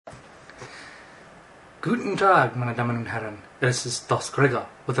Guten Tag, meine Damen und Herren. This is DasGregor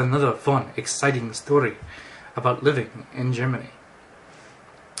with another fun, exciting story about living in Germany.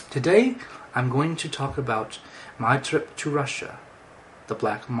 Today, I'm going to talk about my trip to Russia, the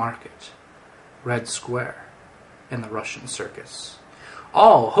black market, Red Square, and the Russian circus.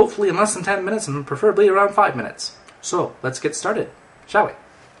 All hopefully in less than 10 minutes and preferably around 5 minutes. So, let's get started, shall we?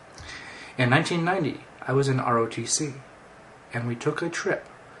 In 1990, I was in ROTC, and we took a trip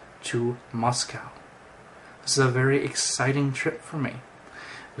to Moscow. This is a very exciting trip for me.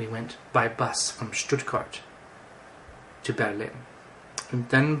 We went by bus from Stuttgart to Berlin. And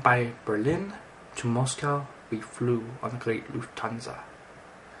then by Berlin to Moscow, we flew on the great Lufthansa.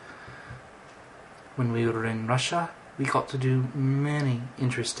 When we were in Russia, we got to do many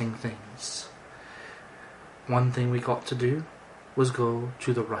interesting things. One thing we got to do was go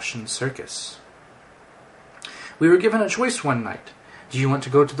to the Russian circus. We were given a choice one night. Do you want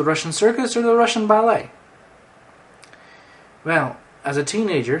to go to the Russian circus or the Russian ballet? Well, as a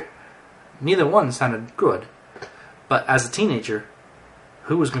teenager, neither one sounded good. But as a teenager,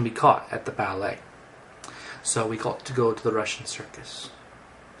 who was going to be caught at the ballet? So we got to go to the Russian circus.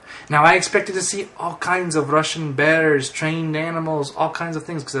 Now, I expected to see all kinds of Russian bears, trained animals, all kinds of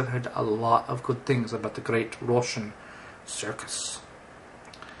things, because I've heard a lot of good things about the great Russian circus.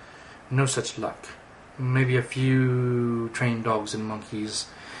 No such luck. Maybe a few trained dogs and monkeys,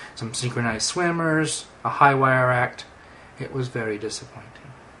 some synchronized swimmers, a high wire act. It was very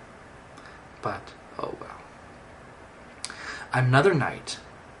disappointing. But, oh well. Another night,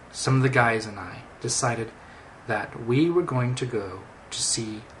 some of the guys and I decided that we were going to go to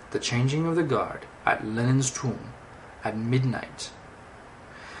see the changing of the guard at Lenin's tomb at midnight.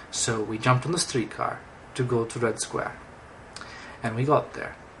 So we jumped on the streetcar to go to Red Square. And we got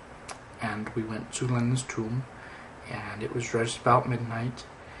there. And we went to Lenin's tomb, and it was just about midnight,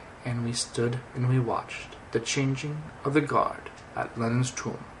 and we stood and we watched the changing of the guard at Lenin's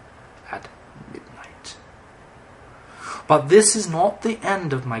tomb at midnight. But this is not the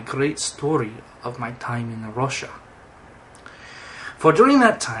end of my great story of my time in Russia. For during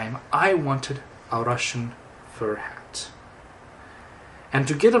that time, I wanted a Russian fur hat. And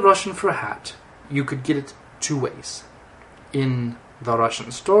to get a Russian fur hat, you could get it two ways. In the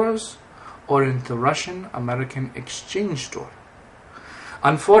Russian stores, or in the Russian-American exchange store.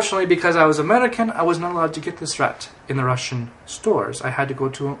 Unfortunately, because I was American, I was not allowed to get this hat in the Russian stores. I had to go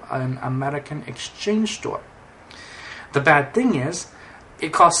to an American exchange store. The bad thing is,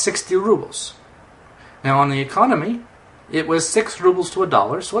 it cost 60 rubles. Now on the economy, it was 6 rubles to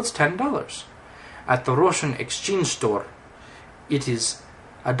 $1, so it's $10. At the Russian exchange store, it is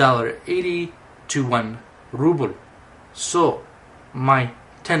 $1.80 to 1 ruble. So, my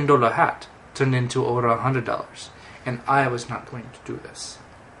 $10 hat turned into over $100. And I was not going to do this.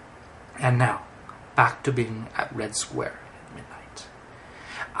 And now, back to being at Red Square at midnight.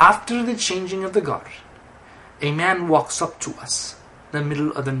 After the changing of the guard, a man walks up to us in the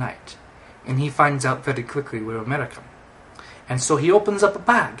middle of the night, and he finds out very quickly we're American. And so he opens up a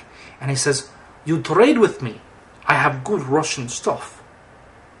bag, and he says, "You trade with me. I have good Russian stuff."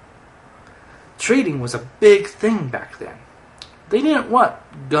 Trading was a big thing back then. They didn't want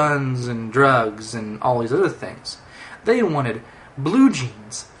guns and drugs and all these other things. They wanted blue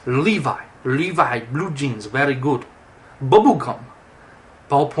jeans, Levi blue jeans, very good, bubblegum,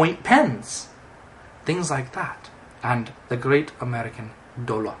 ballpoint pens, things like that, and the great American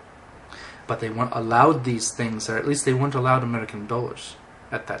dollar. But they weren't allowed these things, or at least they weren't allowed American dollars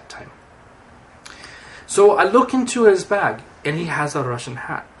at that time. So I look into his bag, and he has a Russian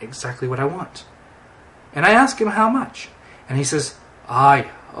hat, exactly what I want. And I ask him how much. And he says,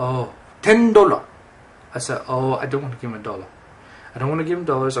 $10. I said, I don't want to give him $1. I don't want to give him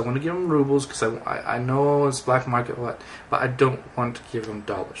dollars. I want to give him rubles because I know it's black market, but I don't want to give him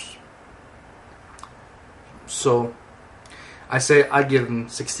dollars. So I say, I give him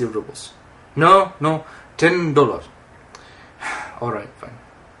 60 rubles. No, $10. All right, fine.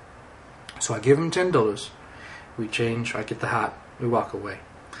 So I give him $10. We change. I get the hat. We walk away.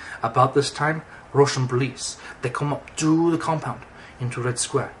 About this time, Russian police, they come up to the compound into Red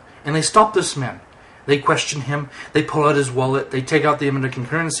Square, and they stop this man. They question him, they pull out his wallet, they take out the American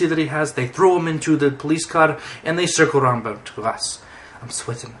currency that he has, they throw him into the police car, and they circle around back to us. I'm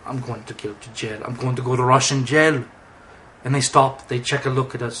sweating, I'm going to go to jail, I'm going to go to Russian jail. And they stop, they check a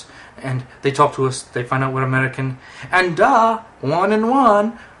look at us, and they talk to us, they find out we're American, and 1 and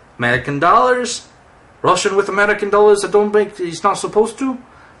 1, American dollars, Russian with American dollars that don't make, he's not supposed to.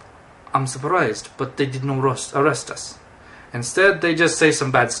 I'm surprised, but they did not arrest us. Instead, they just say some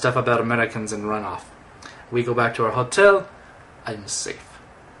bad stuff about Americans and run off. We go back to our hotel. I'm safe.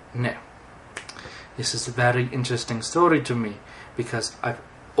 Now, This is a very interesting story to me because I've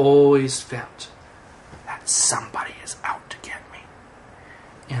always felt that somebody is out to get me,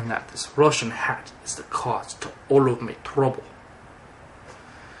 and that this Russian hat is the cause to all of my trouble.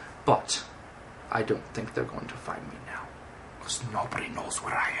 But I don't think they're going to find me now, because nobody knows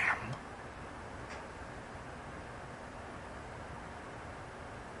where I am.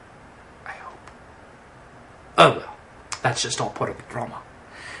 I hope. Oh well, that's just all part of the drama.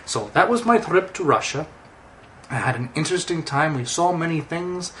 So that was my trip to Russia. I had an interesting time. We saw many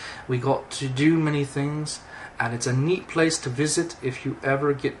things. We got to do many things. And it's a neat place to visit if you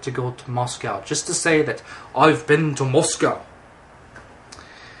ever get to go to Moscow. Just to say that I've been to Moscow.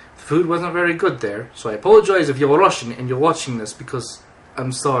 The food wasn't very good there. So I apologize if you're Russian and you're watching this, because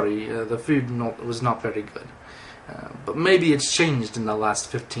I'm sorry, the food was not very good. But maybe it's changed in the last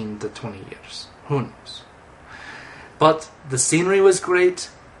 15 to 20 years. Who knows? But the scenery was great.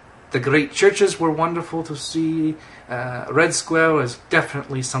 The great churches were wonderful to see. Red Square was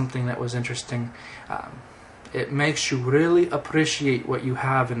definitely something that was interesting. It makes you really appreciate what you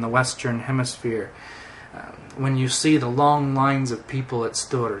have in the Western Hemisphere. When you see the long lines of people at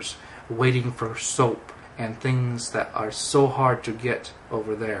stores waiting for soap and things that are so hard to get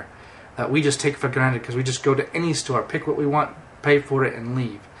over there, that we just take for granted because we just go to any store, pick what we want, pay for it, and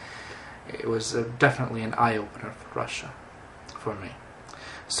leave. It was definitely an eye-opener for Russia, for me.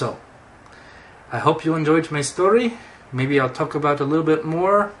 So, I hope you enjoyed my story. Maybe I'll talk about it a little bit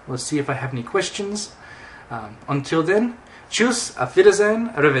more. Let's see if I have any questions. Until then, tschüss, auf Wiedersehen,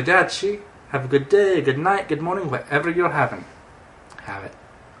 arrivederci. Have a good day, good night, good morning, whatever you're having. Have it.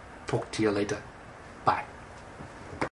 Talk to you later.